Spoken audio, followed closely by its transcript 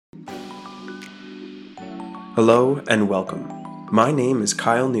Hello and welcome. My name is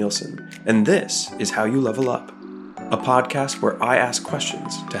Kyle Nielsen, and this is How You Level Up, a podcast where I ask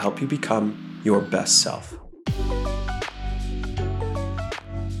questions to help you become your best self.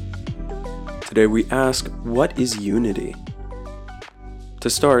 Today we ask, what is unity? To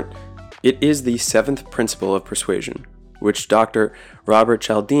start, it is the seventh principle of persuasion, which Dr. Robert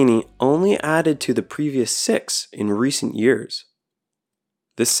Cialdini only added to the previous 6 in recent years.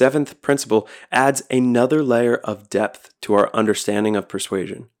 This seventh principle adds another layer of depth to our understanding of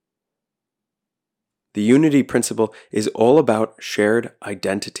persuasion. The unity principle is all about shared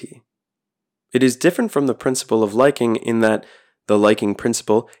identity. It is different from the principle of liking in that the liking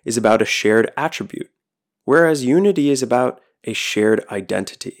principle is about a shared attribute, whereas unity is about a shared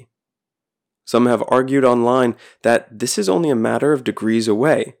identity. Some have argued online that this is only a matter of degrees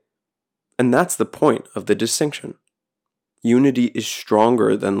away, and that's the point of the distinction. Unity is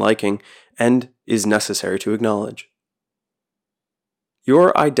stronger than liking and is necessary to acknowledge.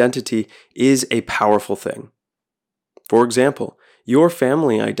 Your identity is a powerful thing. For example, your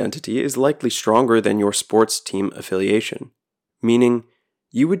family identity is likely stronger than your sports team affiliation, meaning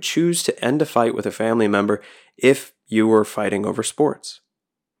you would choose to end a fight with a family member if you were fighting over sports.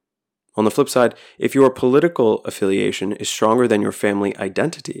 On the flip side, if your political affiliation is stronger than your family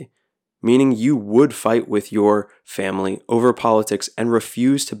identity, meaning you would fight with your family over politics and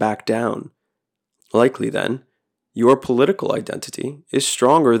refuse to back down, likely then, your political identity is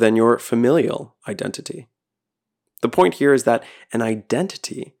stronger than your familial identity. The point here is that an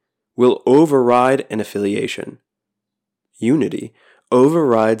identity will override an affiliation. Unity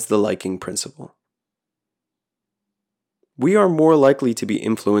overrides the liking principle. We are more likely to be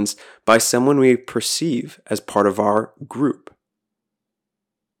influenced by someone we perceive as part of our group.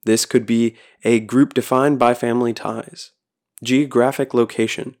 This could be a group defined by family ties, geographic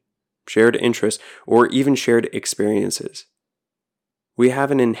location, shared interests, or even shared experiences. We have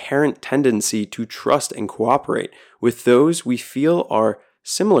an inherent tendency to trust and cooperate with those we feel are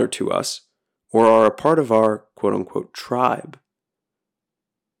similar to us or are a part of our quote-unquote tribe.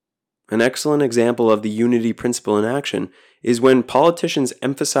 An excellent example of the unity principle in action is when politicians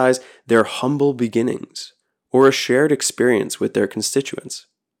emphasize their humble beginnings or a shared experience with their constituents.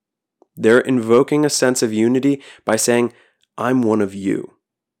 They're invoking a sense of unity by saying, I'm one of you.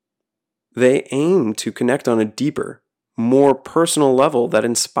 They aim to connect on a deeper, more personal level that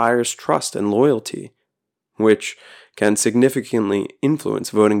inspires trust and loyalty, which can significantly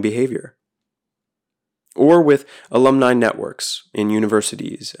influence voting behavior. Or with alumni networks in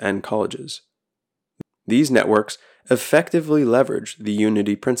universities and colleges. These networks effectively leverage the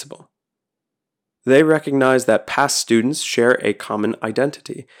unity principle. They recognize that past students share a common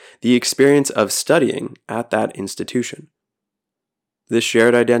identity, the experience of studying at that institution. This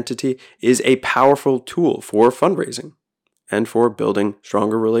shared identity is a powerful tool for fundraising and for building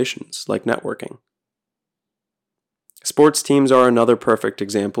stronger relations like networking. Sports teams are another perfect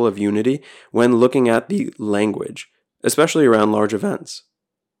example of unity when looking at the language, especially around large events.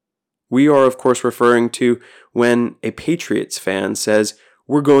 We are, of course, referring to when a Patriots fan says,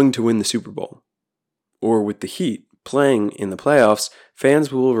 "We're going to win the Super Bowl." Or with the Heat playing in the playoffs,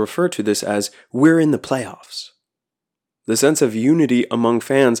 fans will refer to this as, "We're in the playoffs." The sense of unity among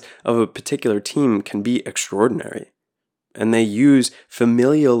fans of a particular team can be extraordinary, and they use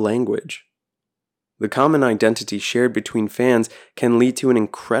familial language. The common identity shared between fans can lead to an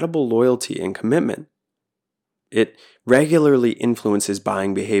incredible loyalty and commitment. It regularly influences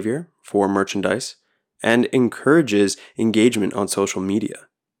buying behavior for merchandise and encourages engagement on social media.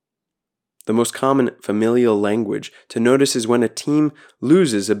 The most common familial language to notice is when a team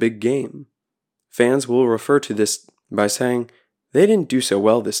loses a big game. Fans will refer to this by saying, "They didn't do so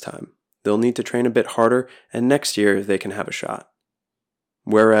well this time. They'll need to train a bit harder, and next year they can have a shot."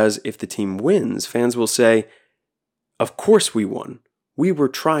 Whereas if the team wins, fans will say, "Of course we won. We were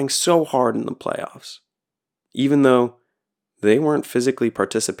trying so hard in the playoffs," even though they weren't physically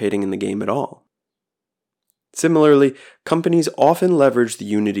participating in the game at all. Similarly, companies often leverage the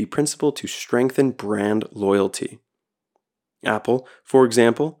unity principle to strengthen brand loyalty. Apple, for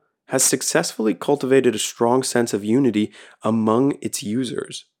example, has successfully cultivated a strong sense of unity among its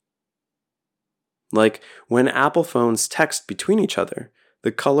users. Like when Apple phones text between each other,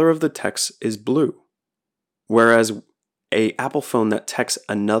 the color of the text is blue, whereas an Apple phone that texts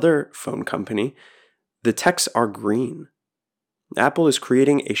another phone company, the texts are green. Apple is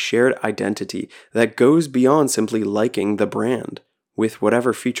creating a shared identity that goes beyond simply liking the brand with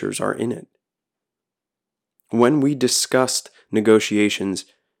whatever features are in it. When we discussed negotiations,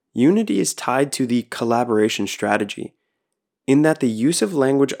 unity is tied to the collaboration strategy. in that the use of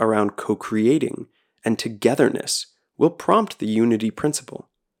language around co-creating and togetherness will prompt the unity principle.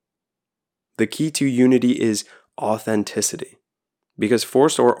 The key to unity is authenticity, because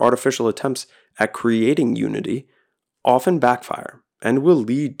forced or artificial attempts at creating unity often backfire and will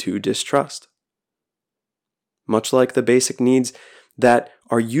lead to distrust. Much like the basic needs that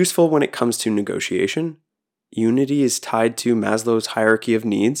are useful when it comes to negotiation, unity is tied to Maslow's hierarchy of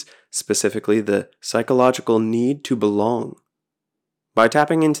needs, specifically the psychological need to belong. By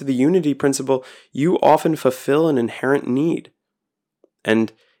tapping into the unity principle, you often fulfill an inherent need.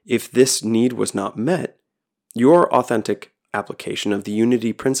 And if this need was not met, your authentic application of the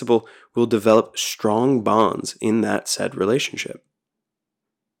unity principle will develop strong bonds in that said relationship.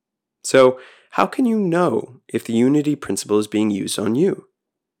 So, how can you know if the unity principle is being used on you?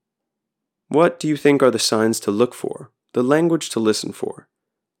 What do you think are the signs to look for, the language to listen for,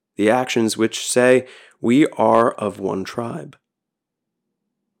 the actions which say we are of one tribe?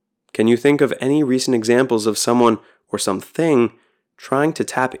 Can you think of any recent examples of someone or something trying to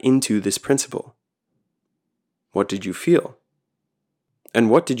tap into this principle? What did you feel? And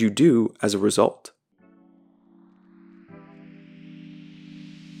what did you do as a result?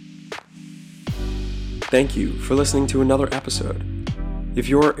 Thank you for listening to another episode. If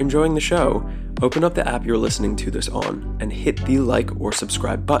you're enjoying the show, open up the app you're listening to this on and hit the like or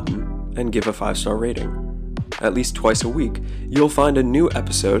subscribe button and give a 5-star rating. At least twice a week, you'll find a new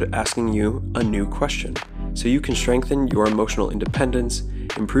episode asking you a new question, so you can strengthen your emotional independence,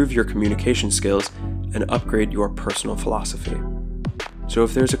 improve your communication skills, and upgrade your personal philosophy. So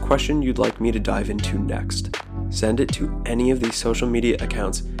if there's a question you'd like me to dive into next, send it to any of these social media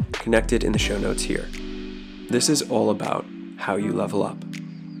accounts connected in the show notes here. This is all about how you level up.